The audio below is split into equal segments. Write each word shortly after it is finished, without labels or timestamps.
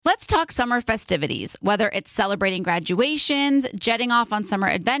Let's talk summer festivities, whether it's celebrating graduations, jetting off on summer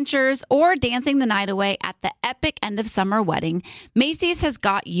adventures, or dancing the night away at the epic end of summer wedding. Macy's has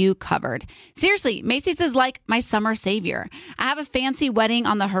got you covered. Seriously, Macy's is like my summer savior. I have a fancy wedding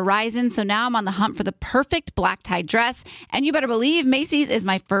on the horizon, so now I'm on the hunt for the perfect black tie dress, and you better believe Macy's is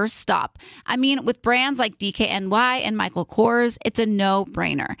my first stop. I mean, with brands like DKNY and Michael Kors, it's a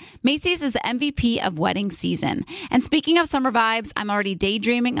no-brainer. Macy's is the MVP of wedding season. And speaking of summer vibes, I'm already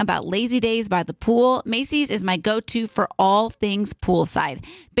daydreaming about lazy days by the pool. Macy's is my go-to for all things poolside.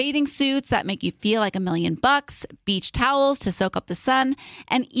 Bathing suits that make you feel like $1,000,000, beach towels to soak up the sun,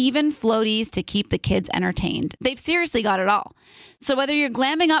 and even floaties to keep the kids entertained. They've seriously got it all. So whether you're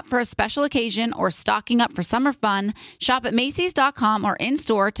glamming up for a special occasion or stocking up for summer fun, shop at Macys.com or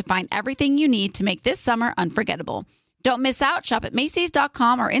in-store to find everything you need to make this summer unforgettable. Don't miss out. Shop at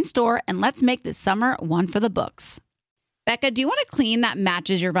Macys.com or in-store, and let's make this summer one for the books. Becca, do you want a clean that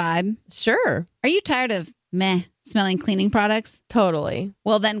matches your vibe? Sure. Are you tired of smelling cleaning products? Totally.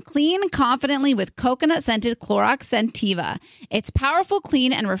 Well, then clean confidently with coconut-scented Clorox Scentiva. Its powerful,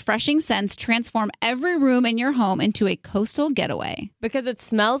 clean, and refreshing scents transform every room in your home into a coastal getaway. Because it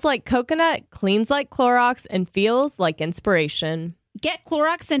smells like coconut, cleans like Clorox, and feels like inspiration. Get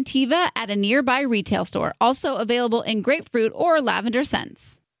Clorox Scentiva at a nearby retail store. Also available in grapefruit or lavender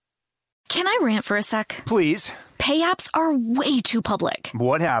scents. Can I rant for a sec? Please. Pay apps are way too public.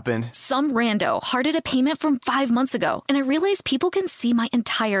 What happened? Some rando hearted a payment from 5 months ago, and I realized people can see my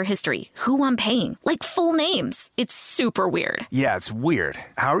entire history, who I'm paying, like full names. It's super weird. Yeah, it's weird.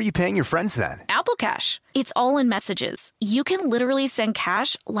 How are you paying your friends then? Apple Cash. It's all in messages. You can literally send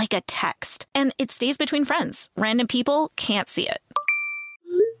cash like a text, and it stays between friends. Random people can't see it.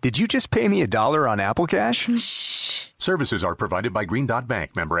 Did you just pay me $1 on Apple Cash? Shh. Services are provided by Green Dot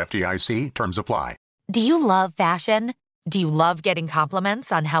Bank. Member FDIC. Terms apply. Do you love fashion? Do you love getting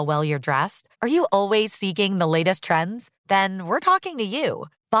compliments on how well you're dressed? Are you always seeking the latest trends? Then we're talking to you.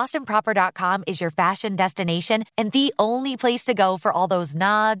 BostonProper.com is your fashion destination and the only place to go for all those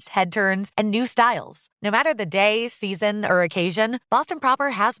nods, head turns, and new styles. No matter the day, season, or occasion, Boston Proper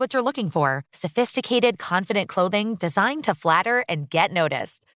has what you're looking for. Sophisticated, confident clothing designed to flatter and get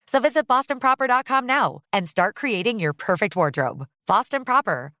noticed. So visit BostonProper.com now and start creating your perfect wardrobe. Boston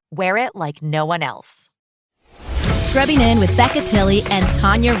Proper. Wear it like no one else. Scrubbing In with Becca Tilley and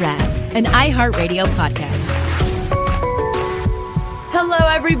Tanya Rabb, an iHeartRadio podcast. Hello,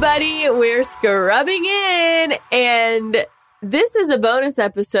 everybody. We're scrubbing in, and this is a bonus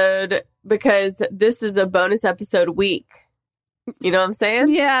episode because this is a bonus episode week. You know what I'm saying?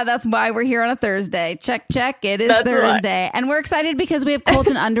 Yeah, that's why we're here on a Thursday. Check, check. It is Thursday. Right. And we're excited because we have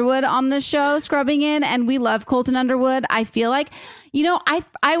Colton Underwood on the show, Scrubbing In, and we love Colton Underwood. I feel like,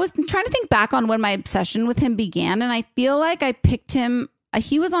 I was trying to think back on when my obsession with him began, and I feel like I picked him.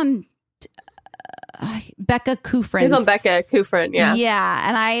 He was on Becca Kufrin. He's on Becca Kufrin, yeah. Yeah,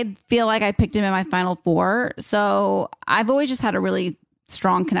 and I feel like I picked him in my final four. So I've always just had a really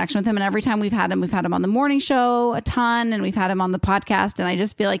strong connection with him, and every time we've had him on the morning show a ton, and we've had him on the podcast, and I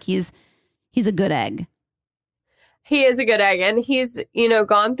just feel like he's a good egg. He is a good egg, and he's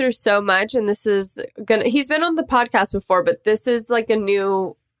gone through so much, and he's been on the podcast before, but this is like a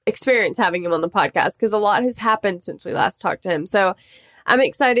new experience having him on the podcast because a lot has happened since we last talked to him. So I'm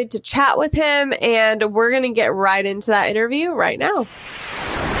excited to chat with him, and we're going to get right into that interview right now.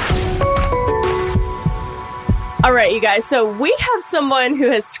 All right, you guys. So we have someone who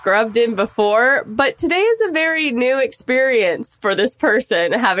has scrubbed in before, but today is a very new experience for this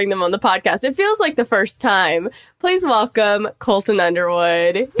person having them on the podcast. It feels like the first time. Please welcome Colton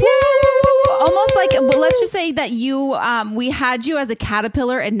Underwood. Yay! Almost like, well, let's just say that we had you as a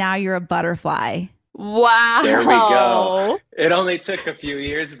caterpillar and now you're a butterfly. Wow. There we go. It only took a few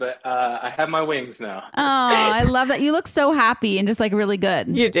years, but I have my wings now. Oh, I love that. You look so happy and just like really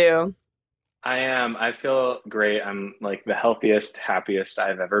good. You do. I am. I feel great. I'm like the healthiest, happiest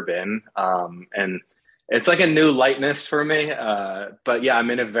I've ever been. And it's like a new lightness for me. But yeah,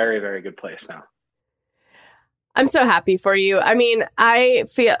 I'm in a very, very good place now. I'm so happy for you. I mean, I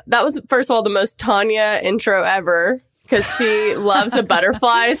feel that was, first of all, the most Tanya intro ever. Because she loves a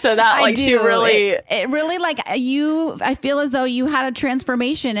butterfly, so that like she really, it really like you. I feel as though you had a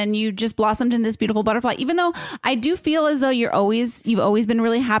transformation and you just blossomed in this beautiful butterfly. Even though I do feel as though you've always been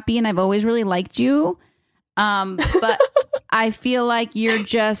really happy, and I've always really liked you. But I feel like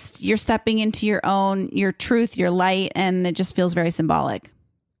you're stepping into your truth, your light, and it just feels very symbolic.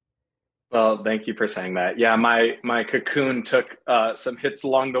 Well, thank you for saying that. Yeah, my cocoon took some hits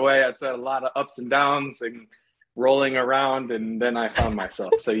along the way. I'd said a lot of ups and downs and rolling around, and then I found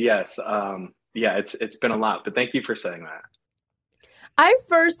myself. So yes, it's been a lot, but thank you for saying that.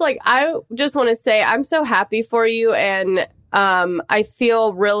 I just want to say I'm so happy for you. And I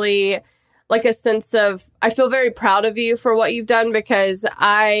feel really like I feel very proud of you for what you've done, because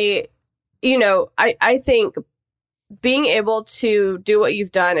I think being able to do what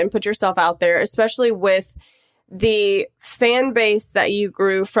you've done and put yourself out there, especially with the fan base that you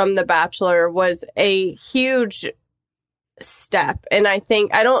grew from The Bachelor, was a huge step. And I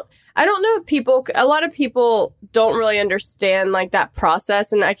think I don't know if a lot of people don't really understand like that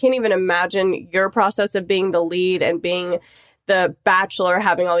process, and I can't even imagine your process of being the lead and being the Bachelor,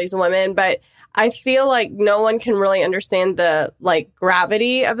 having all these women, but I feel like no one can really understand the like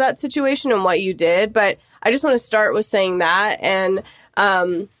gravity of that situation and what you did. But I just want to start with saying that, and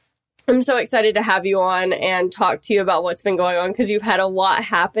I'm so excited to have you on and talk to you about what's been going on, because you've had a lot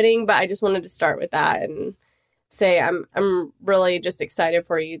happening. But I just wanted to start with that and say I'm really just excited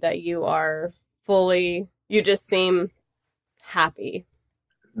for you that you are you just seem happy.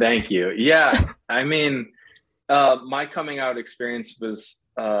 Thank you. Yeah. I mean, my coming out experience was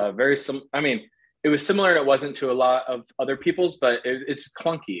it was similar, and it wasn't to a lot of other people's, but it's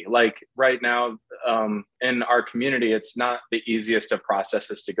clunky. Like right now, in our community, it's not the easiest of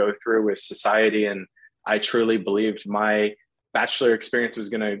processes to go through with society. And I truly believed my Bachelor experience was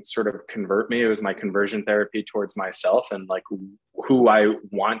going to sort of convert me. It was my conversion therapy towards myself and like who I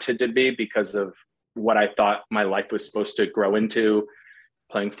wanted to be, because of what I thought my life was supposed to grow into,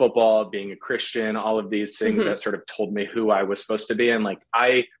 playing football, being a Christian, all of these things that sort of told me who I was supposed to be. And like,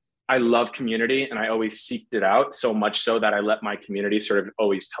 I love community, and I always seeked it out, so much so that I let my community sort of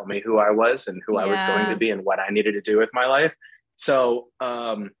always tell me who I was and who I was going to be and what I needed to do with my life. So,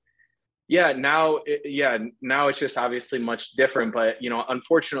 now it's just obviously much different, but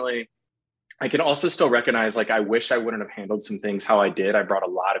unfortunately I can also still recognize, like, I wish I wouldn't have handled some things how I did. I brought a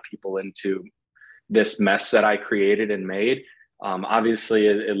lot of people into this mess that I created and made. Obviously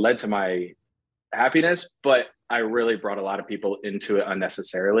it led to my happiness, but I really brought a lot of people into it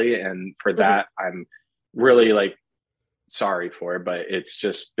unnecessarily. And for that, I'm really like sorry for it, but it's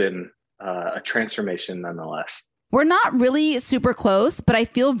just been a transformation nonetheless. We're not really super close, but I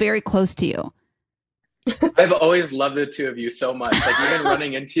feel very close to you. I've always loved the two of you so much. Like, even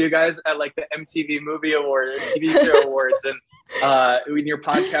running into you guys at like the MTV Movie Awards, TV Show Awards, and when your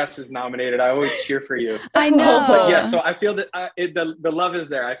podcast is nominated, I always cheer for you. I know. But yeah, so I feel that the love is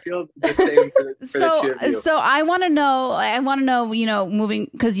there. I feel the same for the two of you. So I want to know, moving,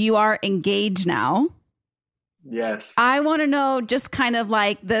 because you are engaged now. Yes. I want to know just kind of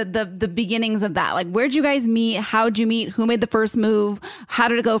like the beginnings of that. Like, where'd you guys meet? How'd you meet? Who made the first move? How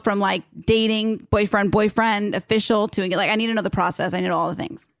did it go from like dating, boyfriend, official to like, I need to know the process. I need all the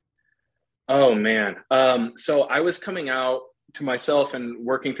things. Oh man. So I was coming out to myself and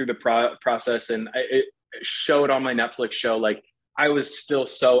working through the process, and it showed on my Netflix show. Like, I was still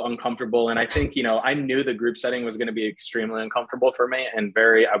so uncomfortable. And I think, I knew the group setting was going to be extremely uncomfortable for me, and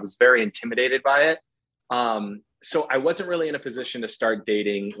I was very intimidated by it. So I wasn't really in a position to start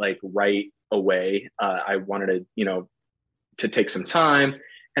dating like right away. I wanted to take some time,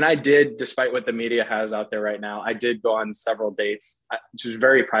 and I did, despite what the media has out there right now. I did go on several dates, just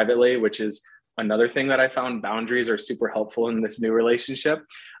very privately, which is another thing that I found. Boundaries are super helpful in this new relationship.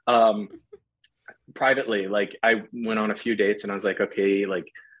 Privately, like, I went on a few dates and I was like, okay,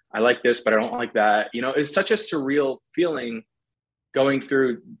 like, I like this, but I don't like that. It's such a surreal feeling going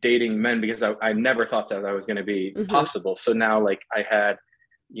through dating men, because I never thought that was going to be possible. So now, like, I had,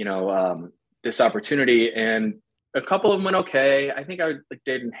 this opportunity, and a couple of them went okay. I think I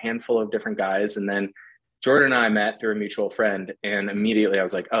dated a handful of different guys. And then Jordan and I met through a mutual friend, and immediately I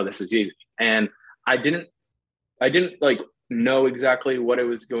was like, oh, this is easy. And I didn't like know exactly what it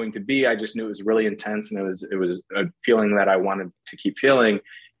was going to be. I just knew it was really intense, and it was a feeling that I wanted to keep feeling.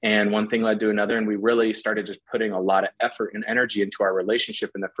 And one thing led to another, and we really started just putting a lot of effort and energy into our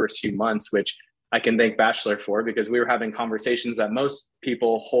relationship in the first few months, which I can thank Bachelor for, because we were having conversations that most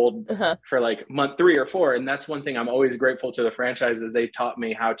people hold for like month 3 or 4. And that's one thing I'm always grateful to the franchise, is they taught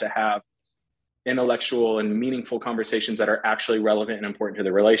me how to have intellectual and meaningful conversations that are actually relevant and important to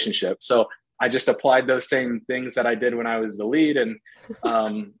the relationship. So I just applied those same things that I did when I was the lead, and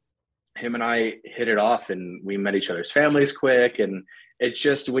him and I hit it off, and we met each other's families quick. And it's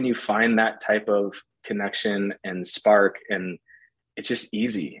just, when you find that type of connection and spark, and it's just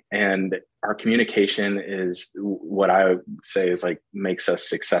easy. And our communication is what I would say is like makes us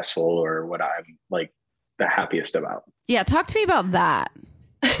successful, or what I'm like the happiest about. Yeah. Talk to me about that.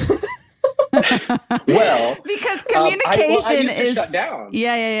 Well, because communication I used to shut down.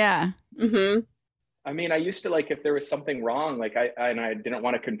 Yeah. Mm-hmm. I mean, I used to, like, if there was something wrong, like I didn't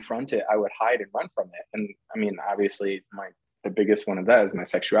want to confront it, I would hide and run from it. And I mean, obviously my the biggest one of that is my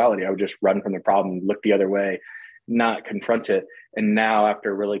sexuality. I would just run from the problem, look the other way, not confront it. And now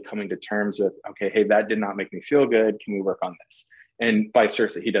after really coming to terms with, okay, hey, that did not make me feel good. Can we work on this? And vice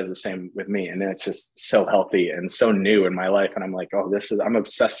versa, he does the same with me. And then it's just so healthy and so new in my life. And I'm like, oh, I'm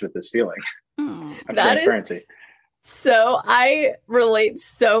obsessed with this feeling of transparency. So I relate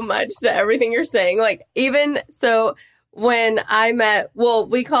so much to everything you're saying. Like, even so, when I met,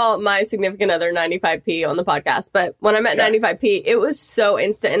 we call my significant other 95P on the podcast, but when I met 95P, it was so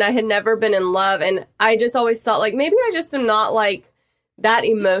instant, and I had never been in love. And I just always thought, like, maybe I just am not like that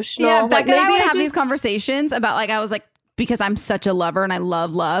emotional. Yeah, like, maybe I would have these conversations about, like, I was like, because I'm such a lover and I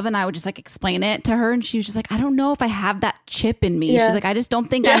love love, and I would just like explain it to her, and she was just like, I don't know if I have that chip in me. She's like, I just don't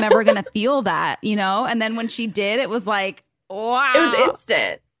think I'm ever gonna feel that, you know? And then when she did, it was like, wow. It was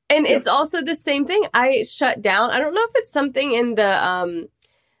instant. And it's also the same thing. I shut down. I don't know if it's something in the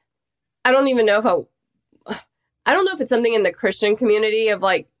I don't know if it's something in the Christian community of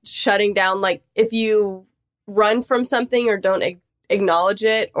like shutting down, like if you run from something or don't acknowledge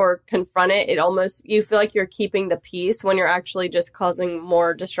it or confront it, you feel like you're keeping the peace when you're actually just causing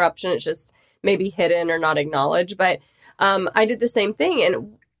more disruption. It's just maybe hidden or not acknowledged. But I did the same thing.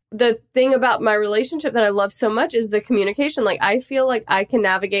 And the thing about my relationship that I love so much is the communication. Like, I feel like I can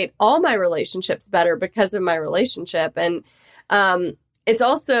navigate all my relationships better because of my relationship. And it's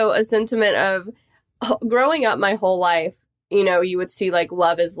also a sentiment of growing up my whole life. You know, you would see like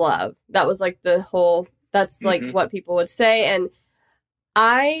love is love. That was like that's like what people would say. And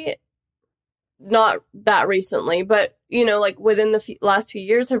I, not that recently, but, you know, like within the last few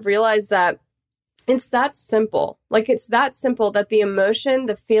years, have realized that it's that simple. Like, it's that simple that the emotion,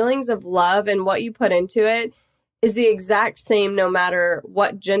 the feelings of love and what you put into it is the exact same no matter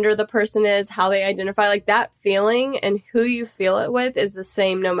what gender the person is, how they identify. Like, that feeling and who you feel it with is the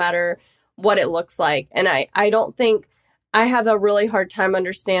same no matter what it looks like. And I don't think, I have a really hard time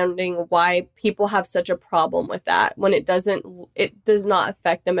understanding why people have such a problem with that when it does not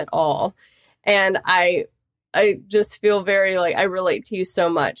affect them at all. And I just feel very like I relate to you so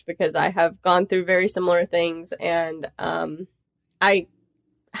much because I have gone through very similar things, and I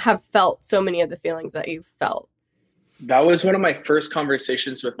have felt so many of the feelings that you've felt. That was one of my first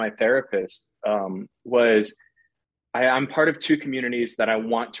conversations with my therapist. I'm part of two communities that I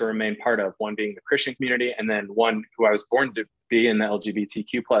want to remain part of, one being the Christian community and then one who I was born to be in, the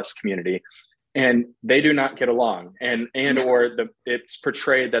LGBTQ plus community. And they do not get along, and it's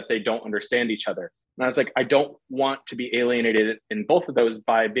portrayed that they don't understand each other. And I was like, I don't want to be alienated in both of those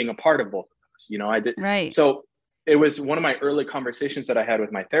by being a part of both of those. You know, I did. Right. So it was one of my early conversations that I had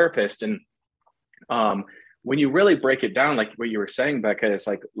with my therapist. And when you really break it down, like what you were saying, Becca, it's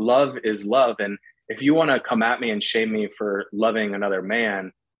like love is love. And if you want to come at me and shame me for loving another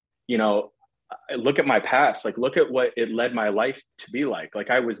man, you know, look at my past, like look at what it led my life to be like. Like,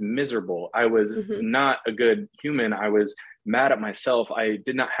 I was miserable. I was not a good human. I was mad at myself. I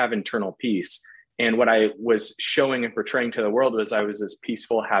did not have internal peace. And what I was showing and portraying to the world was I was this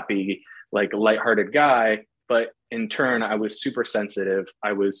peaceful, happy, like lighthearted guy. But in turn, I was super sensitive.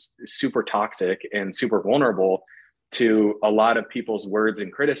 I was super toxic and super vulnerable to a lot of people's words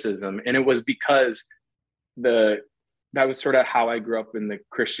and criticism. And it was because that was sort of how I grew up in the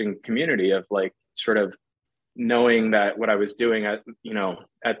Christian community, of like sort of knowing that what I was doing at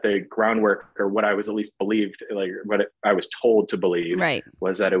the groundwork, or what I was at least believed, like I was told to believe, right,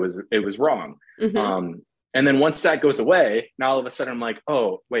 was that it was wrong. And then once that goes away, now all of a sudden I'm like,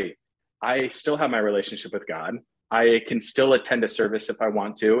 oh, wait, I still have my relationship with God. I can still attend a service if I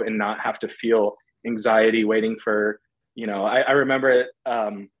want to and not have to feel anxiety waiting for, I remember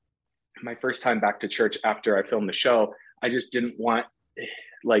my first time back to church after I filmed the show, I just didn't want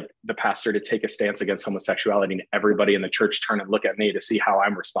like the pastor to take a stance against homosexuality and everybody in the church turn and look at me to see how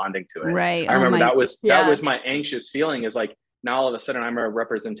I'm responding to it. Right. I remember that was my anxious feeling, is like, now all of a sudden I'm a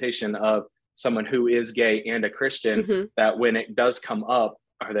representation of someone who is gay and a Christian, that when it does come up,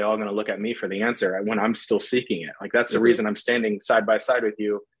 are they all going to look at me for the answer when I'm still seeking it? Like, that's the reason I'm standing side by side with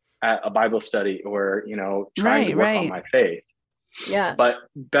you at a Bible study, or, trying to work on my faith. Yeah. But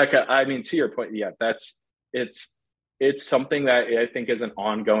Becca, I mean, to your point, it's something that I think is an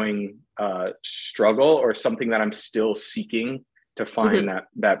ongoing struggle, or something that I'm still seeking to find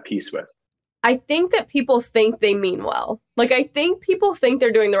that peace with. I think that people think they mean well. Like, I think people think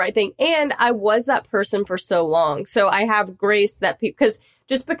they're doing the right thing. And I was that person for so long. So I have grace that because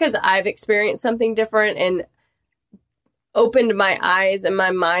I've experienced something different and opened my eyes and my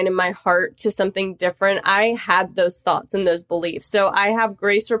mind and my heart to something different, I had those thoughts and those beliefs. So I have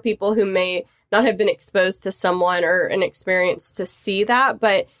grace for people who may not have been exposed to someone or an experience to see that.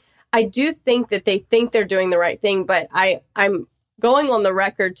 But I do think that they think they're doing the right thing, but I'm going on the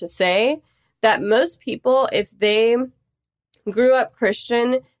record to say that most people, if they grew up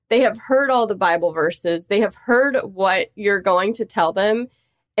Christian, they have heard all the Bible verses, they have heard what you're going to tell them,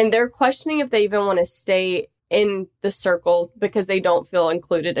 and they're questioning if they even want to stay in the circle because they don't feel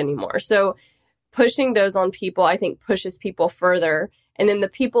included anymore. So pushing those on people, I think, pushes people further. And then the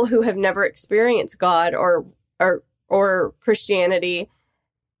people who have never experienced God or Christianity,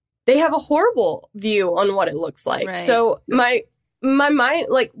 they have a horrible view on what it looks like. Right. So my mind,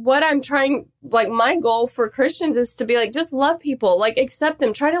 like what I'm trying, like my goal for Christians is to be like, just love people, like accept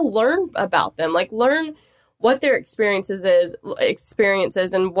them, try to learn about them, like learn what their experiences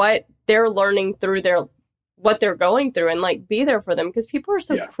and what they're learning through what they're going through, and like be there for them, because people are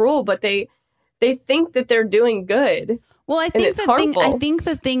so cruel, but they think that they're doing good. Well, I think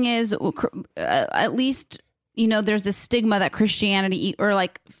the thing is, at least, you know, there's this stigma that Christianity or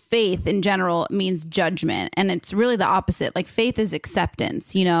like faith in general means judgment. And it's really the opposite. Like faith is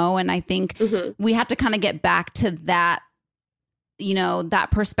acceptance, you know, and I think we have to kind of get back to that, you know,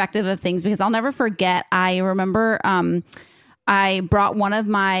 that perspective of things, because I'll never forget. I remember I brought one of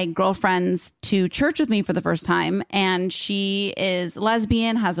my girlfriends to church with me for the first time, and she is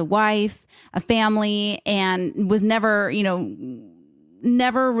lesbian, has a wife, a family, and was never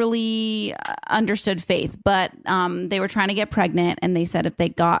really understood faith, but they were trying to get pregnant, and they said if they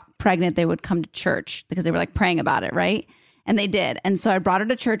got pregnant, they would come to church because they were like praying about it, right? And they did. And so I brought her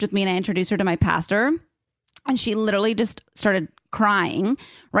to church with me, and I introduced her to my pastor, and she literally just started crying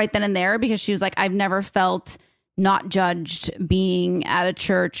right then and there, because she was like, I've never felt not judged being at a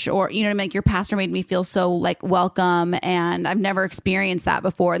church, or, you know, like your pastor made me feel so like welcome, and I've never experienced that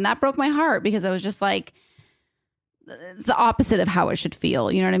before. And that broke my heart, because I was just like, it's the opposite of how it should feel.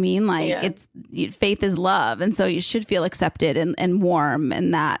 You know what I mean? Like faith is love. And so you should feel accepted and warm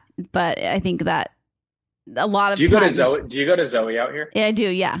and that. But I think that a lot of times. Do you go to Zoe out here? Yeah, I do.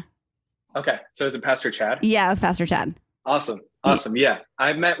 Yeah. Okay. So is it Pastor Chad? Yeah, it was Pastor Chad. Awesome. Yeah.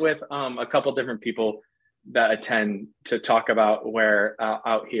 I've met with a couple different people that attend to talk about where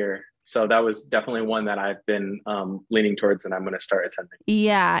out here. So that was definitely one that I've been leaning towards, and I'm going to start attending.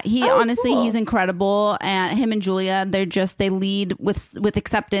 Yeah, he's incredible. And him and Julia, they lead with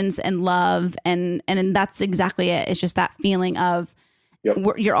acceptance and love, and that's exactly it. It's just that feeling of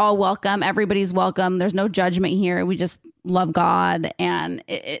you're all welcome. Everybody's welcome. There's no judgment here. We just love God, and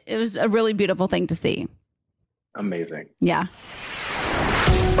it was a really beautiful thing to see. Amazing. Yeah.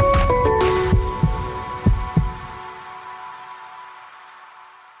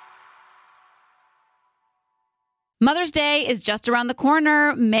 Mother's Day is just around the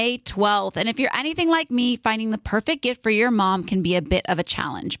corner, May 12th. And if you're anything like me, finding the perfect gift for your mom can be a bit of a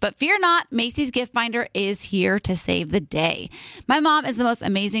challenge. But fear not, Macy's Gift Finder is here to save the day. My mom is the most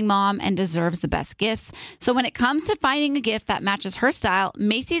amazing mom and deserves the best gifts. So when it comes to finding a gift that matches her style,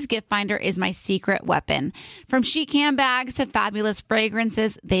 Macy's Gift Finder is my secret weapon. From chic handbags to fabulous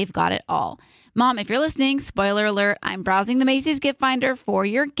fragrances, they've got it all. Mom, if you're listening, spoiler alert, I'm browsing the Macy's Gift Finder for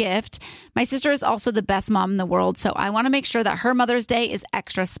your gift. My sister is also the best mom in the world, so I want to make sure that her Mother's Day is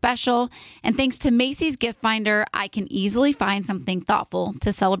extra special. And thanks to Macy's Gift Finder, I can easily find something thoughtful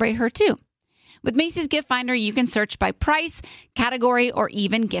to celebrate her too. With Macy's Gift Finder, you can search by price, category, or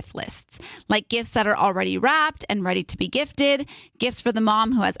even gift lists, like gifts that are already wrapped and ready to be gifted, gifts for the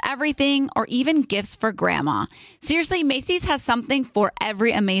mom who has everything, or even gifts for grandma. Seriously, Macy's has something for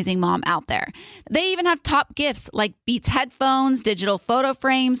every amazing mom out there. They even have top gifts like Beats headphones, digital photo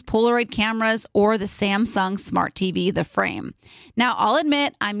frames, Polaroid cameras, or the Samsung Smart TV, The Frame. Now, I'll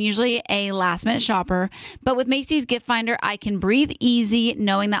admit, I'm usually a last-minute shopper, but with Macy's Gift Finder, I can breathe easy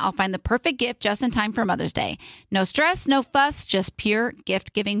knowing that I'll find the perfect gift just in time for Mother's Day. No stress, no fuss, just pure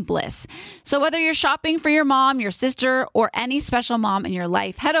gift-giving bliss. So whether you're shopping for your mom, your sister, or any special mom in your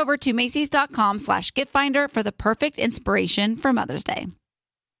life, head over to Macys.com/giftfinder for the perfect inspiration for Mother's Day.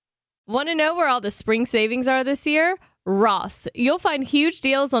 Want to know where all the spring savings are this year? Ross. You'll find huge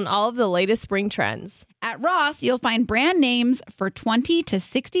deals on all of the latest spring trends. At Ross, you'll find brand names for 20 to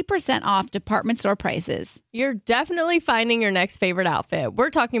 60% off department store prices. You're definitely finding your next favorite outfit. We're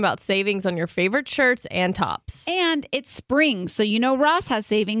talking about savings on your favorite shirts and tops. And it's spring, so you know Ross has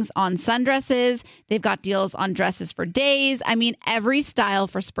savings on sundresses. They've got deals on dresses for days. I mean, every style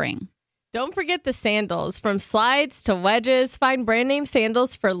for spring. Don't forget the sandals. From slides to wedges, find brand name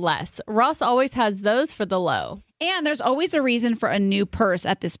sandals for less. Ross always has those for the low. And there's always a reason for a new purse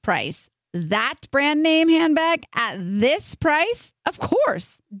at this price. That brand name handbag at this price? Of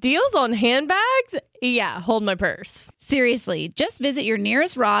course. Deals on handbags? Yeah, hold my purse. Seriously, just visit your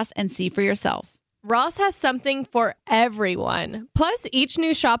nearest Ross and see for yourself. Ross has something for everyone. Plus, each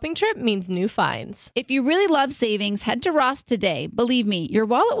new shopping trip means new finds. If you really love savings, head to Ross today. Believe me, your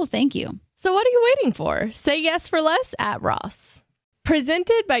wallet will thank you. So what are you waiting for? Say yes for less at Ross.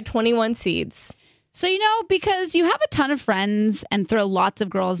 Presented by 21 Seeds. So, because you have a ton of friends and throw lots of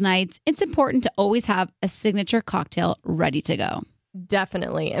girls' nights, it's important to always have a signature cocktail ready to go.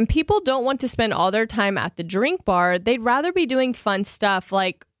 Definitely. And people don't want to spend all their time at the drink bar. They'd rather be doing fun stuff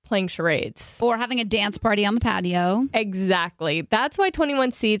like playing charades. Or having a dance party on the patio. Exactly. That's why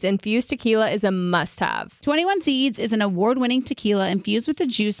 21 Seeds infused tequila is a must-have. 21 Seeds is an award-winning tequila infused with the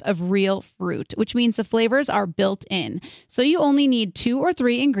juice of real fruit, which means the flavors are built in. So you only need 2 or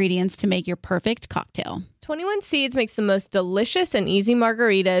 3 ingredients to make your perfect cocktail. 21 Seeds makes the most delicious and easy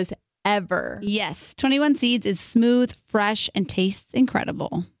margaritas ever. Yes, 21 Seeds is smooth, fresh, and tastes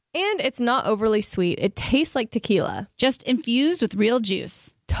incredible. And it's not overly sweet. It tastes like tequila. Just infused with real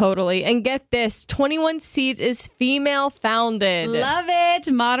juice. Totally. And get this, 21 Seeds is female founded. Love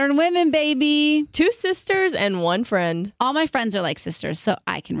it. Modern women, baby. 2 sisters and 1 friend. All my friends are like sisters, so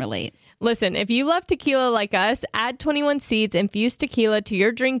I can relate. Listen, if you love tequila like us, add 21 Seeds infused tequila to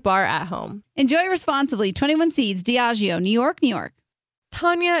your drink bar at home. Enjoy responsibly. 21 Seeds, Diageo, New York, New York.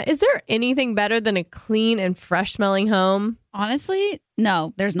 Tanya, is there anything better than a clean and fresh smelling home? Honestly,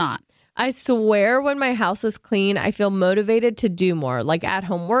 no, there's not. I swear when my house is clean, I feel motivated to do more, like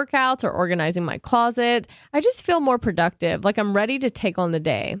at-home workouts or organizing my closet. I just feel more productive, like I'm ready to take on the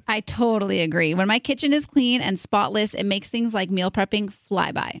day. I totally agree. When my kitchen is clean and spotless, it makes things like meal prepping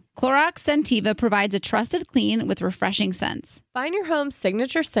fly by. Clorox Scentiva provides a trusted clean with refreshing scents. Find your home's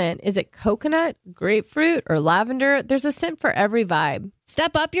signature scent. Is it coconut, grapefruit, or lavender? There's a scent for every vibe.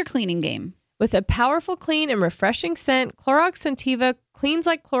 Step up your cleaning game. With a powerful, clean, and refreshing scent, Clorox Scentiva cleans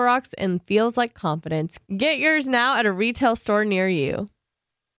like Clorox and feels like confidence. Get yours now at a retail store near you.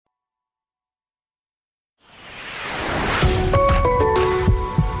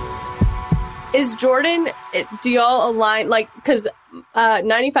 Is Jordan, do y'all align, because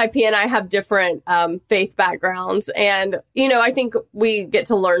 95P and I have different faith backgrounds. And, I think we get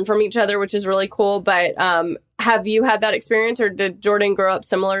to learn from each other, which is really cool. But have you had that experience, or did Jordan grow up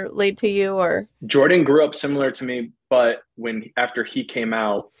similarly to you? Or Jordan grew up similar to me, but after he came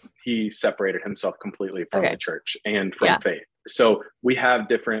out, he separated himself completely from the church and from faith. So we have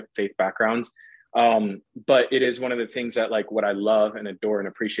different faith backgrounds. But it is one of the things that what I love and adore and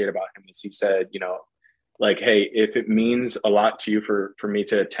appreciate about him is he said, hey, if it means a lot to you for me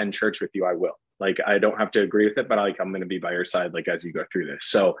to attend church with you, I will. I don't have to agree with it, but I'm going to be by your side, as you go through this.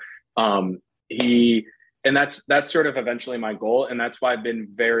 So, and that's sort of eventually my goal. And that's why I've been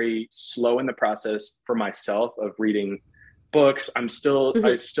very slow in the process for myself of reading books. I still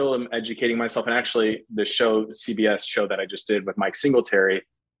am educating myself. And actually the CBS show that I just did with Mike Singletary,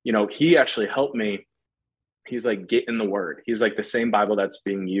 he actually helped me. He's get in the word. He's the same Bible that's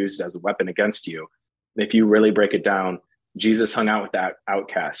being used as a weapon against you. If you really break it down, Jesus hung out with that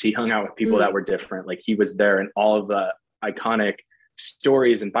outcasts. He hung out with people that were different. He was there in all of the iconic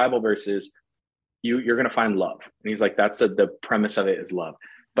stories and Bible verses. You're going to find love. And he's that's the premise of it is love.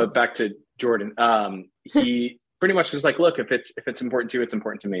 But back to Jordan, he pretty much was look, if it's important to you, it's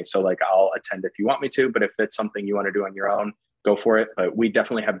important to me. So I'll attend if you want me to, but if it's something you want to do on your own, go for it. But we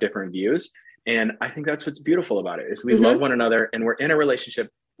definitely have different views. And I think that's what's beautiful about it is we love one another and we're in a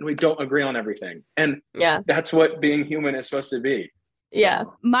relationship and we don't agree on everything. And that's what being human is supposed to be. Yeah.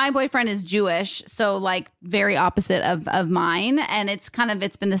 My boyfriend is Jewish, so very opposite of mine. And it's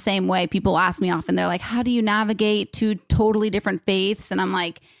been the same way. People ask me often, they're like, how do you navigate 2 totally different faiths? And I'm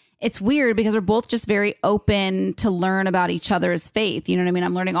like, it's weird because we're both just very open to learn about each other's faith. You know what I mean?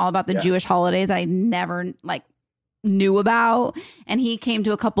 I'm learning all about the Jewish holidays that I never knew about. And he came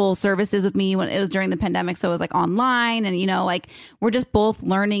to a couple services with me when it was during the pandemic. So it was online and, we're just both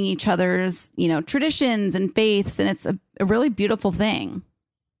learning each other's, traditions and faiths. And it's a really beautiful thing.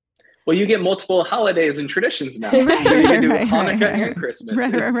 Well, you get multiple holidays and traditions now. So you can do Hanukkah and Christmas.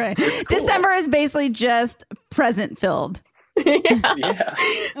 Right. Cool. December is basically just present filled. Yeah.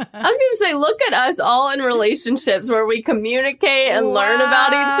 I was going to say, look at us all in relationships where we communicate and learn about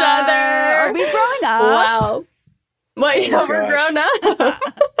each other. Are we growing up? Wow. Wait, we're grown up.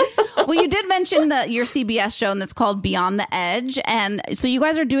 Well, you did mention your CBS show, and that's called Beyond the Edge. And so you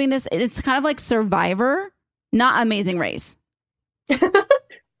guys are doing this. It's kind of like Survivor, not Amazing Race.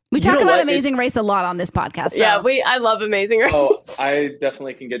 We talk about Amazing Race a lot on this podcast. So. Yeah, I love Amazing Race. Oh, I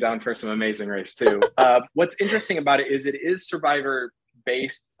definitely can get down for some Amazing Race too. What's interesting about it is Survivor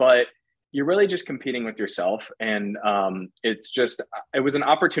based, but you're really just competing with yourself. And it was an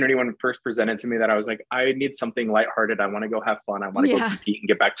opportunity when it first presented to me that I was like, I need something lighthearted. I want to go have fun. I want to go compete and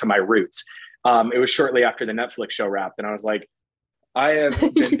get back to my roots. It was shortly after the Netflix show wrapped. And I was like, I have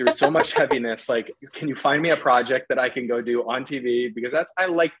been through so much heaviness. Like, can you find me a project that I can go do on TV? Because I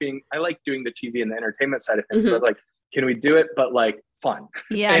like doing the TV and the entertainment side of things. I was like, can we do it? But like fun.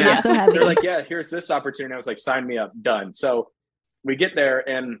 Yeah. And not so heavy. They're like, yeah, here's this opportunity. I was like, sign me up, done. So we get there,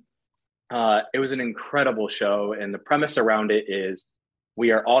 and it was an incredible show. And the premise around it is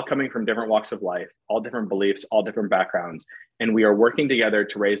we are all coming from different walks of life, all different beliefs, all different backgrounds. And we are working together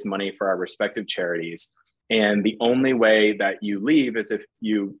to raise money for our respective charities. And the only way that you leave is if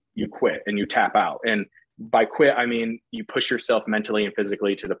you quit and you tap out. And by quit, I mean, you push yourself mentally and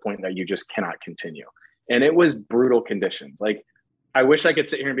physically to the point that you just cannot continue. And it was brutal conditions. Like, I wish I could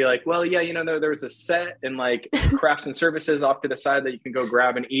sit here and be like, well, yeah, there was a set and like crafts and services off to the side that you can go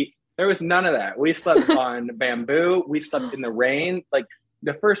grab and eat. There was none of that. We slept on bamboo. We slept in the rain. Like,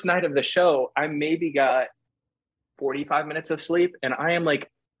 the first night of the show, I maybe got 45 minutes of sleep. And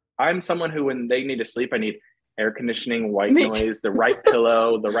I'm someone who, when they need to sleep, I need air conditioning, white noise, the right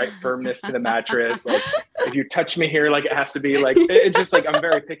pillow, the right firmness to the mattress. Like, if you touch me here, like, it has to be like, it's just like, I'm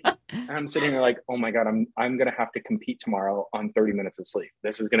very picky. And I'm sitting there like, oh my God, I'm going to have to compete tomorrow on 30 minutes of sleep.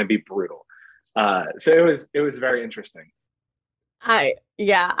 This is going to be brutal. So it was very interesting. I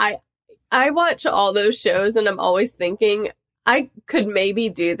watch all those shows and I'm always thinking I could maybe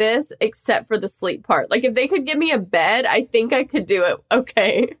do this except for the sleep part. Like, if they could give me a bed, I think I could do it.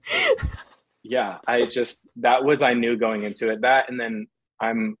 Okay. Yeah. I knew going into it that, and then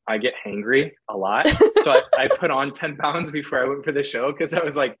I get hangry a lot. So I put on 10 pounds before I went for the show. Cause I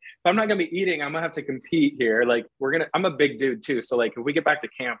was like, if I'm not gonna be eating, I'm gonna have to compete here. Like, I'm a big dude too. So like, if we get back to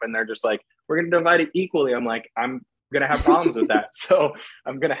camp and they're just like, we're going to divide it equally, I'm like, I'm going to have problems with that. So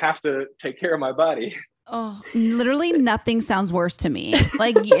I'm going to have to take care of my body. Oh, literally nothing sounds worse to me.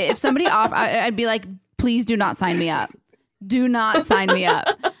 Like, if somebody I'd be like, please do not sign me up. Do not sign me up.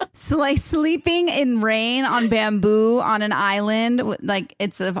 So like, sleeping in rain on bamboo on an island, like,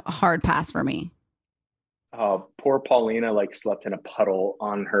 it's a hard pass for me. Poor Paulina like slept in a puddle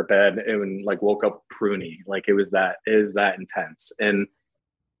on her bed and like woke up pruny. Like, it was that intense. And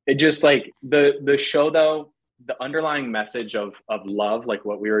it just like the show though, the underlying message of love, like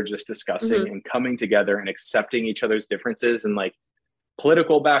what we were just discussing, and coming together and accepting each other's differences and like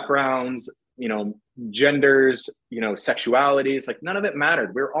political backgrounds, genders, sexualities, like none of it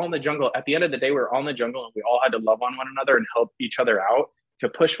mattered. We were all in the jungle. At the end of the day, we were all in the jungle and we all had to love on one another and help each other out to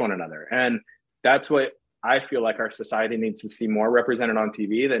push one another. And that's what I feel like our society needs to see more represented on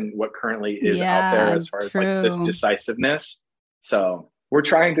TV than what currely is out there as far as like this decisiveness. So we're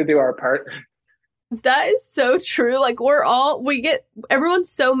trying to do our part. That is so true. Like, everyone's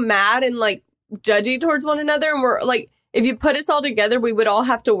so mad and like judgy towards one another. And we're like, if you put us all together, we would all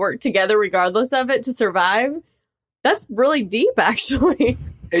have to work together regardless of it to survive. That's really deep, actually.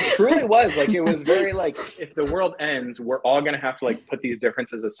 It truly was. Like, it was very like, if the world ends, we're all going to have to like put these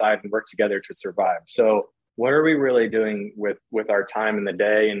differences aside and work together to survive. So what are we really doing with our time in the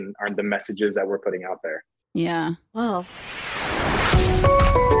day and the messages that we're putting out there? Yeah. Wow.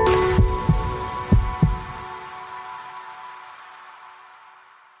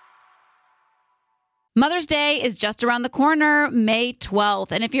 Mother's Day is just around the corner, May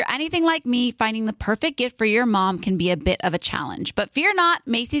 12th. And if you're anything like me, finding the perfect gift for your mom can be a bit of a challenge. But fear not,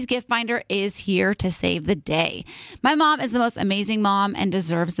 Macy's Gift Finder is here to save the day. My mom is the most amazing mom and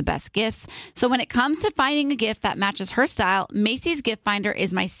deserves the best gifts. So when it comes to finding a gift that matches her style, Macy's Gift Finder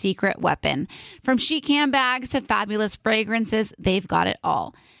is my secret weapon. From chic handbags to fabulous fragrances, they've got it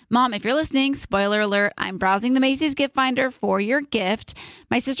all. Mom, if you're listening, spoiler alert, I'm browsing the Macy's Gift Finder for your gift.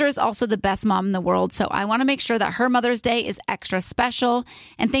 My sister is also the best mom in the world, so I want to make sure that her Mother's Day is extra special.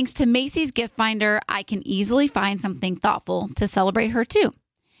 And thanks to Macy's Gift Finder, I can easily find something thoughtful to celebrate her too.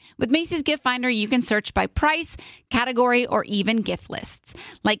 With Macy's Gift Finder, you can search by price, category, or even gift lists,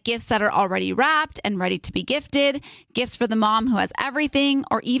 like gifts that are already wrapped and ready to be gifted, gifts for the mom who has everything,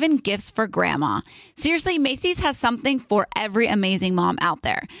 or even gifts for grandma. Seriously, Macy's has something for every amazing mom out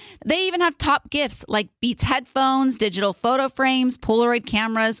there. They even have top gifts like Beats headphones, digital photo frames, Polaroid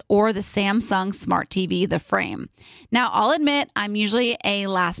cameras, or the Samsung Smart TV, The Frame. Now, I'll admit, I'm usually a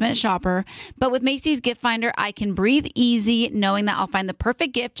last-minute shopper, but with Macy's Gift Finder, I can breathe easy knowing that I'll find the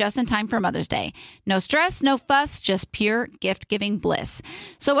perfect gift just in time for Mother's Day. No stress, no fuss, just pure gift-giving bliss.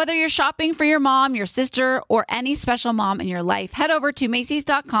 So whether you're shopping for your mom, your sister, or any special mom in your life, head over to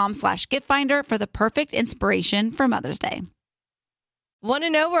Macys.com/giftfinder for the perfect inspiration for Mother's Day. Want to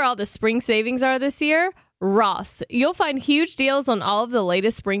know where all the spring savings are this year? Ross. You'll find huge deals on all of the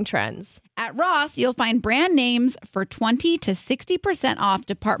latest spring trends. At Ross, you'll find brand names for 20 to 60% off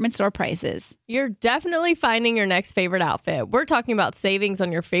department store prices. You're definitely finding your next favorite outfit. We're talking about savings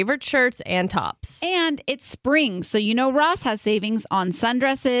on your favorite shirts and tops. And it's spring, so you know Ross has savings on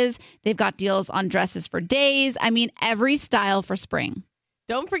sundresses. They've got deals on dresses for days. I mean, every style for spring.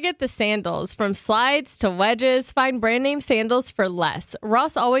 Don't forget the sandals. From slides to wedges, find brand name sandals for less.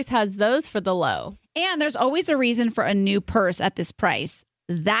 Ross always has those for the low. And there's always a reason for a new purse at this price.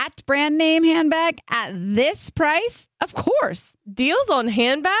 That brand name handbag at this price? Of course. Deals on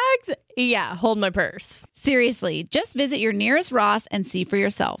handbags? Yeah, hold my purse. Seriously, just visit your nearest Ross and see for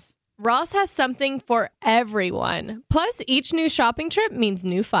yourself. Ross has something for everyone. Plus, each new shopping trip means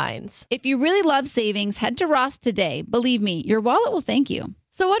new finds. If you really love savings, head to Ross today. Believe me, your wallet will thank you.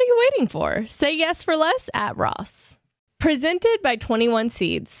 So what are you waiting for? Say yes for less at Ross. Presented by 21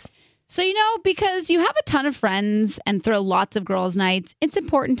 Seeds. So, you know, because you have a ton of friends and throw lots of girls' nights, it's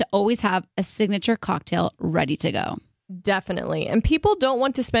important to always have a signature cocktail ready to go. Definitely. And people don't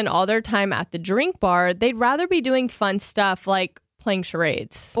want to spend all their time at the drink bar. They'd rather be doing fun stuff like playing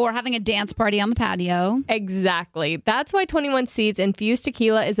charades. Or having a dance party on the patio. Exactly. That's why 21 Seeds infused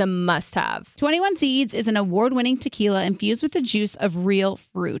tequila is a must-have. 21 Seeds is an award-winning tequila infused with the juice of real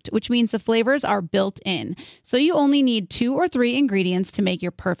fruit, which means the flavors are built in. So you only need 2 or 3 ingredients to make your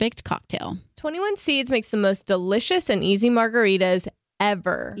perfect cocktail. 21 Seeds makes the most delicious and easy margaritas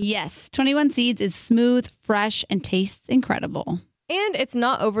ever. Yes, 21 Seeds is smooth, fresh, and tastes incredible. And it's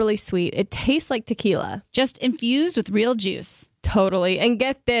not overly sweet. It tastes like tequila. Just infused with real juice. Totally. And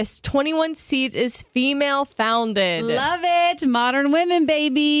get this, 21 Seeds is female founded. Love it. Modern women,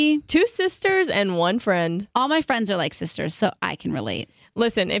 baby. 2 sisters and 1 friend. All my friends are like sisters, so I can relate.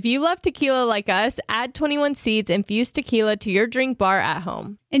 Listen, if you love tequila like us, add 21 Seeds infused tequila to your drink bar at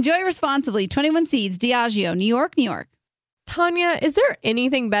home. Enjoy responsibly. 21 Seeds, Diageo, New York, New York. Tanya, is there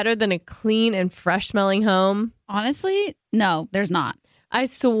anything better than a clean and fresh smelling home? Honestly, no, there's not. I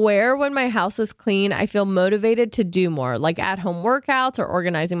swear when my house is clean, I feel motivated to do more, like at-home workouts or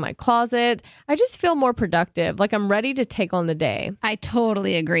organizing my closet. I just feel more productive, like I'm ready to take on the day. I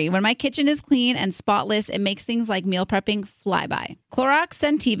totally agree. When my kitchen is clean and spotless, it makes things like meal prepping fly by. Clorox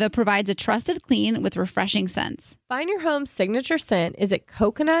Scentiva provides a trusted clean with refreshing scents. Find your home's signature scent. Is it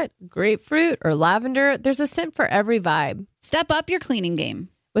coconut, grapefruit, or lavender? There's a scent for every vibe. Step up your cleaning game.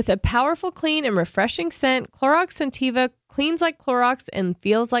 With a powerful, clean, and refreshing scent, Clorox Scentiva cleans like Clorox and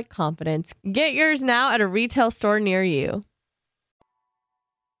feels like confidence. Get yours now at a retail store near you.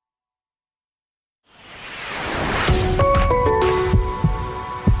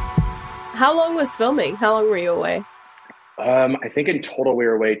 How long was filming? How long were you away? I think in total we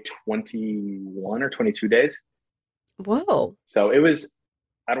were away 21 or 22 days. Whoa. So it was,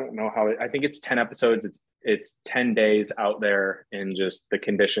 I don't know how, I think it's 10 episodes. It's 10 days out there in just the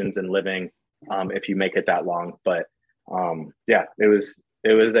conditions and living, if you make it that long. But yeah, it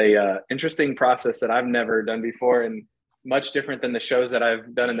was a interesting process that I've never done before and much different than the shows that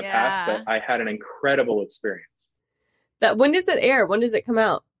I've done in the past, but I had an incredible experience. When does it air? When does it come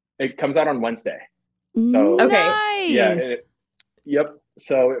out? It comes out on Wednesday. So okay. Nice. Yeah. Yep.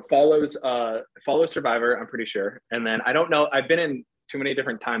 So it follows Survivor, I'm pretty sure. And then I don't know, I've been in too many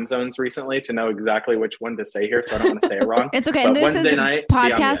different time zones recently to know exactly which one to say here, so I don't want to say it wrong. It's okay. But And this Wednesday is a night,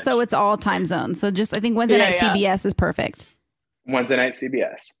 podcast, so it's all time zones. So just, I think Wednesday night CBS is perfect. Wednesday night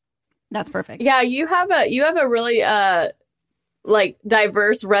CBS. That's perfect. Yeah, you have a really like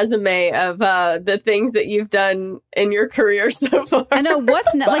diverse resume of the things that you've done in your career so far. I know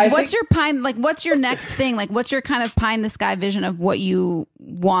what's what's your next thing? Like, what's your kind of pie in the sky vision of what you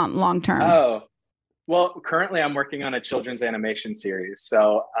want long term? Oh, well, currently I'm working on a children's animation series,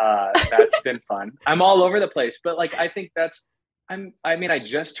 so that's been fun. I'm all over the place, but like I think I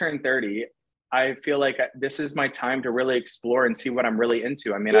just turned 30. I feel like this is my time to really explore and see what I'm really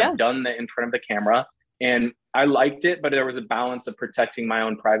into. I mean, I've done the in front of the camera and I liked it, but there was a balance of protecting my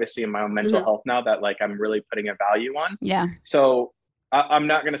own privacy and my own mental health now that like I'm really putting a value on. Yeah. So I'm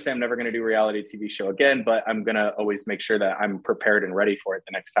not going to say I'm never going to do a reality TV show again, but I'm going to always make sure that I'm prepared and ready for it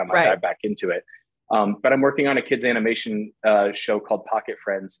the next time I dive back into it. But I'm working on a kids animation show called Pocket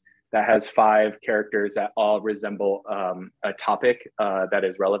Friends that has 5 characters that all resemble a topic that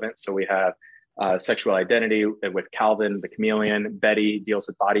is relevant. So we have sexual identity with Calvin, the chameleon. Betty deals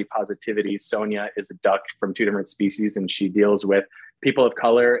with body positivity. Sonia is a duck from 2 different species, and she deals with people of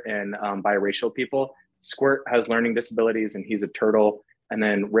color and biracial people. Squirt has learning disabilities, and he's a turtle. And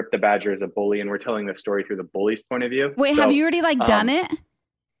then Rip the Badger is a bully, and we're telling the story through the bully's point of view. Wait, have you already done it?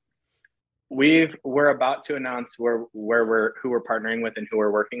 We're about to announce who we're partnering with and who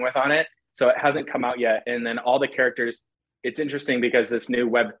we're working with on it. So it hasn't come out yet. And then all the characters, it's interesting because this new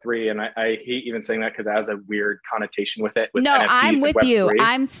Web3, and I hate even saying that because it has a weird connotation with it. With no, NFTs I'm with you. Web3.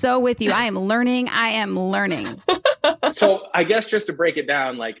 I'm so with you. I am learning. So I guess just to break it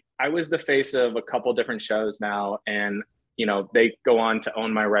down, like I was the face of a couple different shows now, and you know, they go on to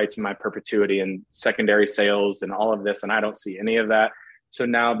own my rights and my perpetuity and secondary sales and all of this, and I don't see any of that. So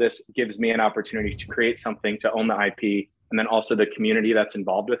now this gives me an opportunity to create something, to own the IP. And then also the community that's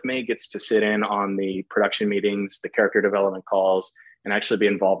involved with me gets to sit in on the production meetings, the character development calls, and actually be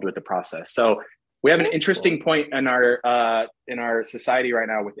involved with the process. So we have an interesting point in our society right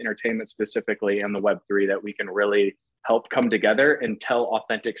now with entertainment specifically and the Web3 that we can really help come together and tell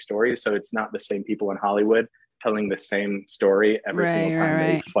authentic stories. So it's not the same people in Hollywood telling the same story every single time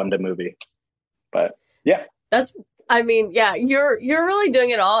they fund a movie. But yeah. You're really doing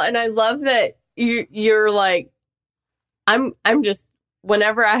it all. And I love that you're like, I'm just,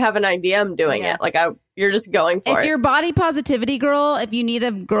 whenever I have an idea, I'm doing it. Like you're just going for it. If you're body positivity girl, if you need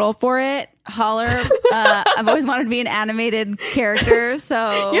a girl for it, holler. I've always wanted to be an animated character.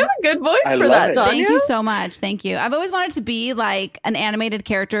 So you have a good voice for that, Tanya. Thank you so much. Thank you. I've always wanted to be like an animated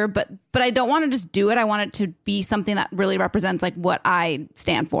character, but I don't want to just do it. I want it to be something that really represents like what I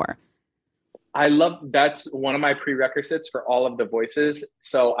stand for. That's one of my prerequisites for all of the voices.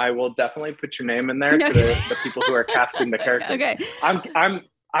 So I will definitely put your name in there to the people who are casting the characters. Okay.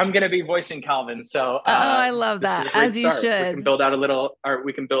 I'm going to be voicing Calvin. So I love that. As you should. We can build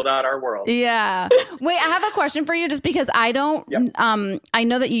out our world. Yeah. Wait, I have a question for you just because I don't, I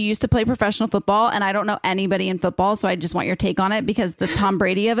know that you used to play professional football and I don't know anybody in football. So I just want your take on it because the Tom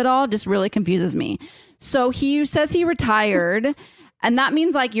Brady of it all just really confuses me. So he says he retired. And that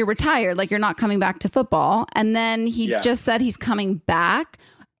means like you're retired, like you're not coming back to football. And then he just said he's coming back.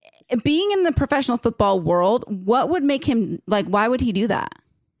 Being in the professional football world, what would make him like, why would he do that?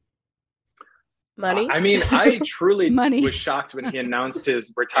 Money? I mean, I truly was shocked when he announced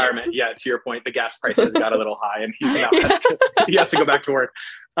his retirement. Yeah, to your point, the gas prices got a little high and he has to go back to work.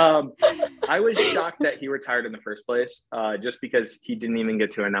 I was shocked that he retired in the first place, just because he didn't even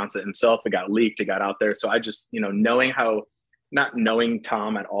get to announce it himself. It got leaked, it got out there. So I just, not knowing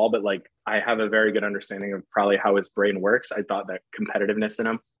Tom at all, but like I have a very good understanding of probably how his brain works. I thought that competitiveness in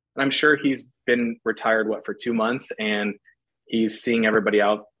him, and I'm sure he's been retired for 2 months, and he's seeing everybody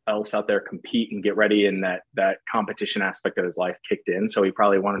else out there compete and get ready, and that competition aspect of his life kicked in. So he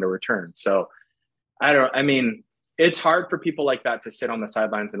probably wanted to return. So it's hard for people like that to sit on the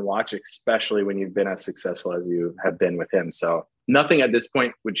sidelines and watch, especially when you've been as successful as you have been with him. So nothing at this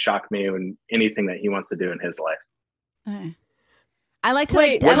point would shock me in anything that he wants to do in his life. Okay. I like to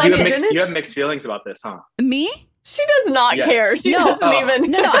you have mixed feelings about this, huh? Me? She does not care. She doesn't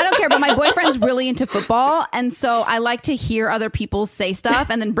even. No, I don't care. But my boyfriend's really into football. And so I like to hear other people say stuff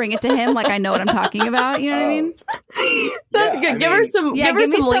and then bring it to him. Like I know what I'm talking about. You know what I mean? That's good. Give her some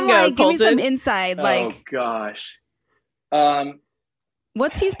lingo, give me some insight. Oh, gosh.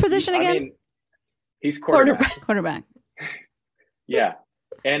 What's his position again? He's quarterback. Yeah.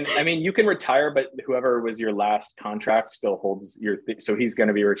 And I mean, you can retire, but whoever was your last contract still holds so he's going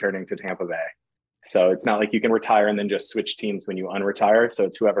to be returning to Tampa Bay. So it's not like you can retire and then just switch teams when you unretire. So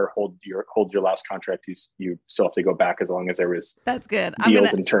it's whoever holds your last contract, you still have to go back as long as there was that's good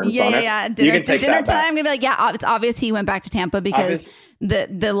deals and terms on it. Yeah, dinner time. I'm gonna be like, it's obvious he went back to Tampa because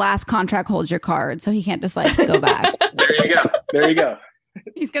the last contract holds your card, so he can't just like go back. There you go.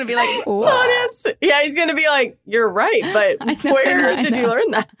 He's going to be like, he's going to be like, you're right. But where did you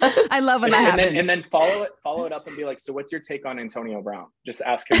learn that? I love when that happens. And then follow it up and be like, so what's your take on Antonio Brown? Just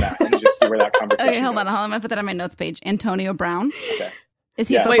ask him that and just see where that conversation Okay, hold goes. on. I'm going to put that on my notes page. Antonio Brown. Okay. Is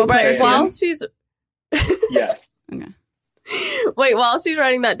he a football player? While she's... Yes. Okay. Wait, while she's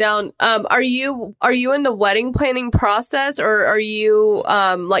writing that down, are you in the wedding planning process or are you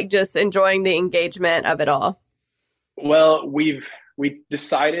like just enjoying the engagement of it all? Well, we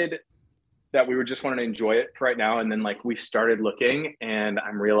decided that we were just wanting to enjoy it for right now. And then like we started looking and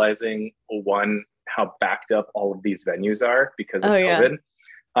I'm realizing how backed up all of these venues are because of COVID.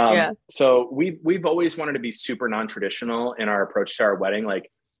 So we've always wanted to be super non-traditional in our approach to our wedding.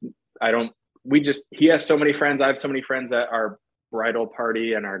 Like he has so many friends. I have so many friends that our bridal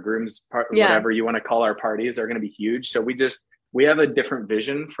party and our groom's whatever you want to call our parties are going to be huge. So we have a different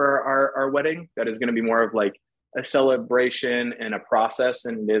vision for our wedding that is going to be more of like a celebration and a process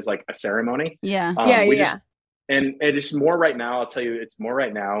and it is like a ceremony. Yeah. And it is more right now. I'll tell you, it's more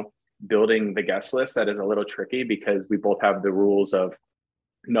right now building the guest list that is a little tricky because we both have the rules of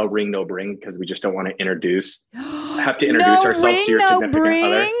no ring, no bring, because we just don't want to introduce ourselves to your significant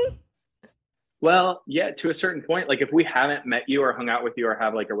other. Well, yeah, to a certain point, like if we haven't met you or hung out with you or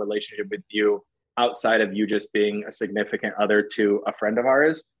have like a relationship with you outside of you just being a significant other to a friend of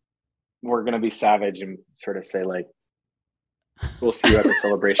ours, we're going to be savage and sort of say like, we'll see you at the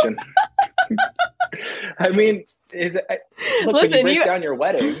celebration. I mean, look, Listen, when you break down your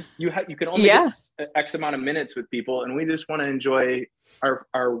wedding, you can only get X amount of minutes with people, and we just want to enjoy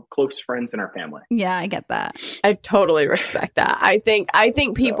our close friends and our family. Yeah, I get that. I totally respect that. I think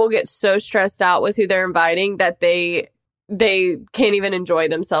people get so stressed out with who they're inviting that they can't even enjoy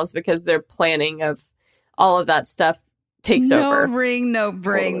themselves because their planning of all of that stuff takes over. No ring, no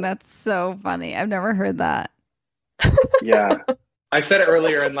bring. Totally. That's so funny. I've never heard that. Yeah. I said it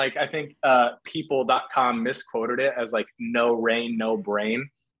earlier, and like I think people.com misquoted it as like no rain, no brain.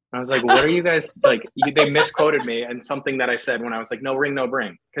 I was like, what are you guys like? They misquoted me and something that I said when I was like, no ring, no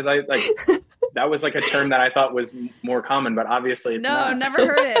bring, because I like that was like a term that I thought was more common, but obviously it's not. Never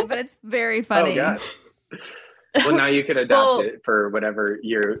heard it, but it's very funny. Oh gosh. Well, now you could adapt it for whatever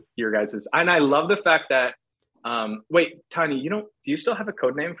your guys is, and I love the fact that. Wait, Tanya, do you still have a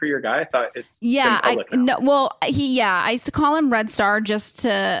code name for your guy? I thought it's I used to call him Red Star just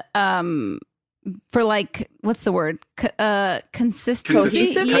to for like what's the word?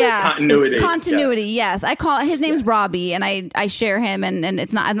 Consistency. Yeah, continuity. Yes. I call his name's Robbie, and I share him, and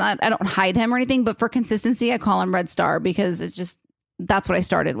it's not I don't hide him or anything, but for consistency, I call him Red Star because it's just that's what I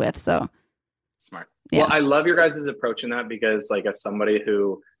started with. So smart. Yeah. Well, I love your guys' approach in that because like as somebody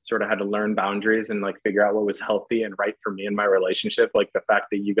who sort of had to learn boundaries and like figure out what was healthy and right for me in my relationship, like the fact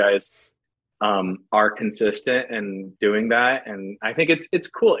that you guys are consistent and doing that. And I think it's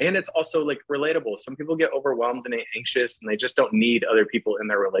cool. And it's also like relatable. Some people get overwhelmed and anxious and they just don't need other people in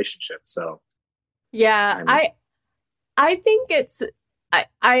their relationship. So yeah, I think it's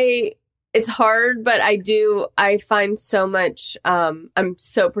hard, but I find so much, I'm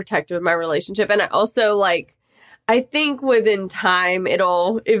so protective of my relationship. And I also I think within time,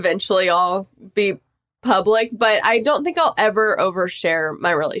 it'll eventually all be public, but I don't think I'll ever overshare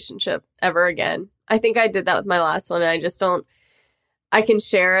my relationship ever again. I think I did that with my last one. And I can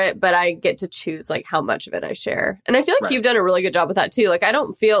share it, but I get to choose how much of it I share. And I feel like you've done a really good job with that too.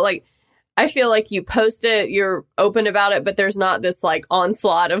 I feel like you post it, you're open about it, but there's not this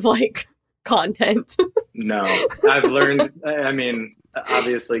onslaught of content. No, I've learned, I mean,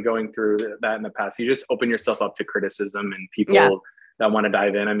 obviously going through that in the past, you just open yourself up to criticism and people that want to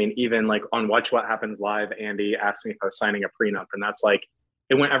dive in. I mean, even on Watch What Happens Live, Andy asked me if I was signing a prenup, and that's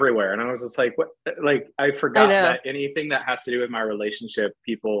it went everywhere. And I was just like, what? I forgot that anything that has to do with my relationship,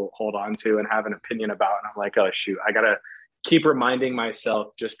 people hold on to and have an opinion about. And I'm like, oh shoot, I got to keep reminding myself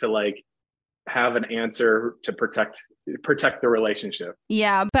just to have an answer to protect the relationship.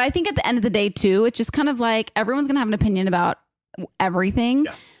 Yeah. But I think at the end of the day too, it's just kind of everyone's going to have an opinion about everything.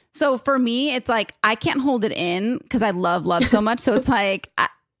 Yeah. So for me, it's I can't hold it in because I love so much. So it's I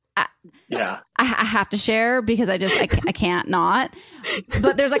have to share because I can't not.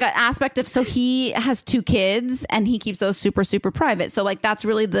 But there's an aspect of, so he has 2 kids and he keeps those super, super private. So that's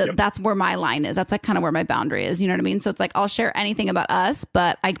really that's where my line is. That's kind of where my boundary is. You know what I mean? So it's I'll share anything about us,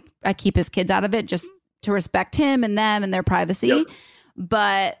 but I keep his kids out of it just to respect him and them and their privacy. Yep.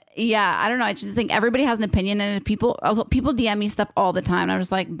 But yeah, I don't know. I just think everybody has an opinion, and if people DM me stuff all the time. And I'm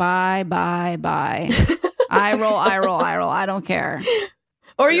just bye. I roll. I don't care.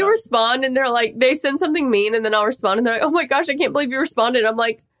 Or you respond and they're they send something mean, and then I'll respond and they're like, oh my gosh, I can't believe you responded. I'm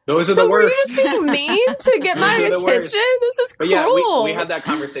like, those are the worst. Were you just being mean to get my attention? This is cruel. Yeah, we had that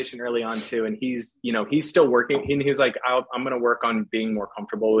conversation early on too, and he's still working. He's like, I'm going to work on being more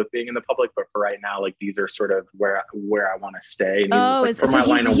comfortable with being in the public, but for right now, these are sort of where I want to stay.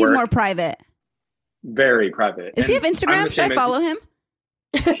 And he's more private. Very private. Does he have Instagram? Should I follow him?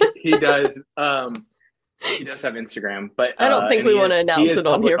 He does. He does have Instagram, but I don't think we want to announce it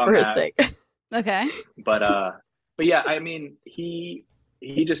on here for his sake. Okay. But yeah, I mean, he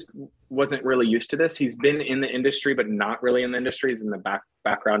just wasn't really used to this. He's been in the industry, but not really in the industry. He's in the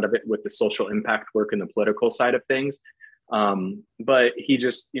background of it with the social impact work and the political side of things. But he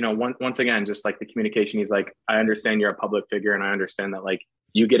just, once again, just the communication, he's like, I understand you're a public figure, and I understand that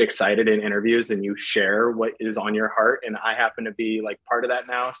you get excited in interviews and you share what is on your heart. And I happen to be part of that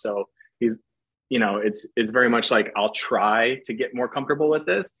now. So he's, it's very much I'll try to get more comfortable with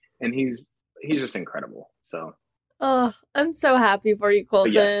this. And he's just incredible. So. Oh, I'm so happy for you,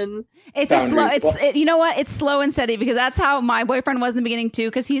 Colton. Yes. It's you know what? It's slow and steady, because that's how my boyfriend was in the beginning too,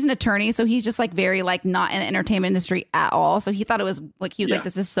 because he's an attorney. So he's just very not in the entertainment industry at all. So he thought it was he was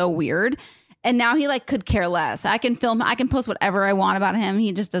this is so weird. And now he could care less. I can post whatever I want about him.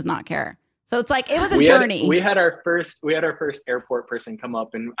 He just does not care. So it's like, it was a journey. We had our first airport person come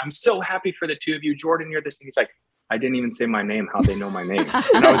up, and I'm so happy for the two of you. Jordan, you're this. And he's like, I didn't even say my name. How they know my name?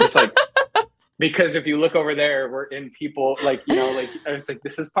 And I was just like, because if you look over there, we're in people like, you know, like, I was like,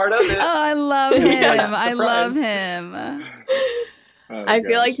 this is part of it. Oh, I love him. I love him. I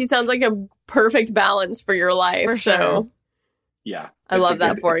feel like he sounds like a perfect balance for your life. For sure. So yeah, I love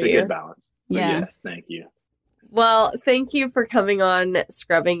that for you. It's a good balance. But yeah. Yes, thank you. Well, thank you for coming on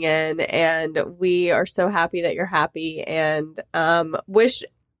Scrubbing In, and we are so happy that you're happy, and wish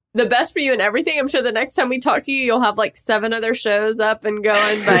the best for you and everything. I'm sure the next time we talk to you, you'll have like 7 other shows up and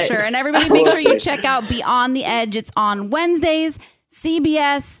going. But for sure. And everybody make sure you check out Beyond the Edge. It's on Wednesdays,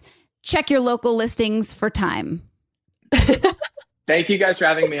 CBS. Check your local listings for time. Thank you guys for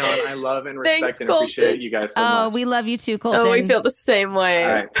having me on. I love and respect and appreciate you guys so much. Oh, we love you too, Colton. Oh, we feel the same way.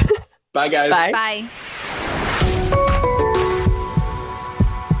 All right. Bye, guys. Bye. Bye.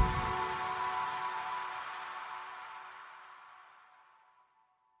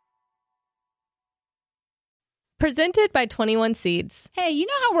 Presented by 21 Seeds. Hey, you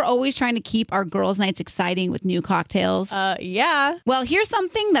know how we're always trying to keep our girls' nights exciting with new cocktails? Yeah. Well, here's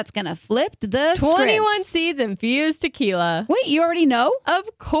something that's going to flip the 21 script. Seeds infused tequila. Wait, you already know?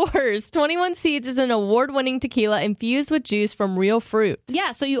 Of course. 21 Seeds is an award-winning tequila infused with juice from real fruit.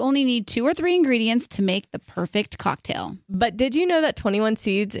 Yeah, so you only need 2 or 3 ingredients to make the perfect cocktail. But did you know that 21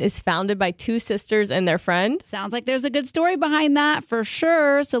 Seeds is founded by 2 sisters and their friend? Sounds like there's a good story behind that for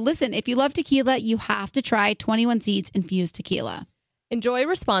sure. So listen, if you love tequila, you have to try 21 Seeds infused tequila. Enjoy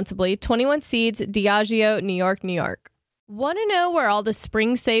responsibly. 21 Seeds, Diageo, New York, New York. Want to know where all the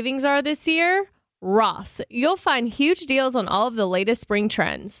spring savings are this year? Ross. You'll find huge deals on all of the latest spring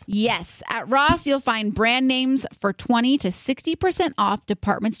trends. Yes, at Ross, you'll find brand names for 20 to 60% off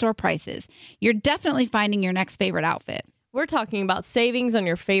department store prices. You're definitely finding your next favorite outfit. We're talking about savings on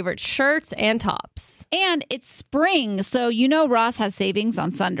your favorite shirts and tops. And it's spring, so you know Ross has savings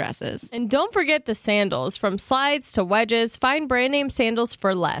on sundresses. And don't forget the sandals. From slides to wedges, find brand name sandals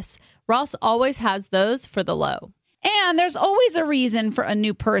for less. Ross always has those for the low. And there's always a reason for a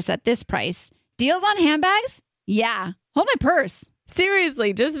new purse at this price. Deals on handbags? Yeah. Hold my purse.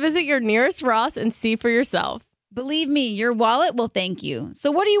 Seriously, just visit your nearest Ross and see for yourself. Believe me, your wallet will thank you.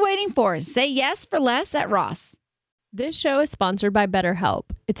 So what are you waiting for? Say yes for less at Ross. This show is sponsored by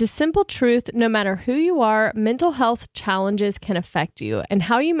BetterHelp. It's a simple truth. No matter who you are, mental health challenges can affect you, and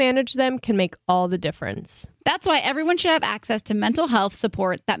how you manage them can make all the difference. That's why everyone should have access to mental health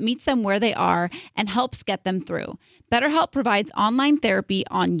support that meets them where they are and helps get them through. BetterHelp provides online therapy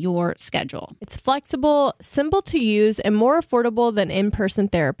on your schedule. It's flexible, simple to use, and more affordable than in-person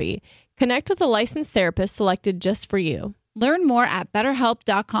therapy. Connect with a licensed therapist selected just for you. Learn more at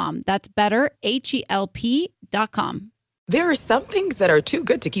BetterHelp.com. That's BetterHelp.com. There are some things that are too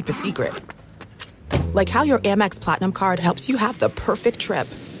good to keep a secret. Like how your Amex Platinum card helps you have the perfect trip.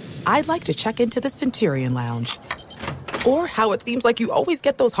 I'd like to check into the Centurion Lounge. Or how it seems like you always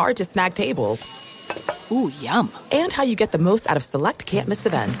get those hard-to-snag tables. Ooh, yum. And how you get the most out of select can't-miss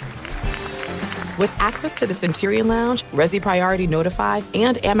events. With access to the Centurion Lounge, Resi Priority Notify,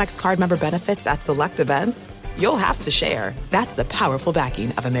 and Amex card member benefits at select events, you'll have to share. That's the powerful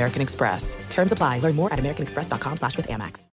backing of American Express. Terms apply. Learn more at americanexpress.com/withAmex.